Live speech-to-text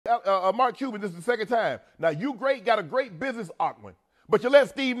Mark Cuban, this is the second time. Now, you got a great business acumen, but you let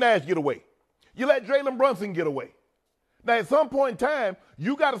Steve Nash get away. You let Jalen Brunson get away. Now, at some point in time,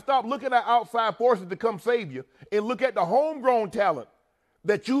 you got to stop looking at outside forces to come save you and look at the homegrown talent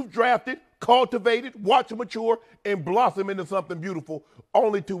that you've drafted, cultivated, watch it mature, and blossom into something beautiful,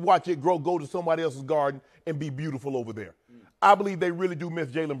 only to watch it grow, go to somebody else's garden, and be beautiful over there. I believe they really do miss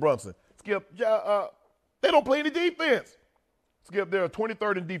Jalen Brunson. Skip, they don't play any defense. Skip, they're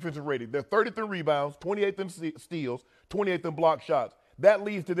 23rd in defensive rating. They're 30th in rebounds, 28th in steals, 28th in block shots. That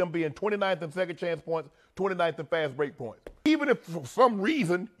leads to them being 29th in second chance points, 29th in fast break points. Even if for some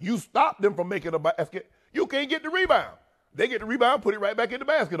reason you stop them from making a basket, you can't get the rebound. They get the rebound, put it right back in the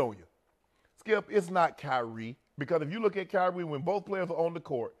basket on you. Skip, it's not Kyrie, because if you look at Kyrie when both players are on the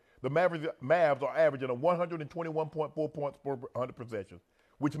court, the Mavs are averaging a 121.4 points per 100 possessions,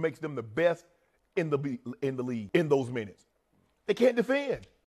 which makes them the best in the league in those minutes. They can't defend.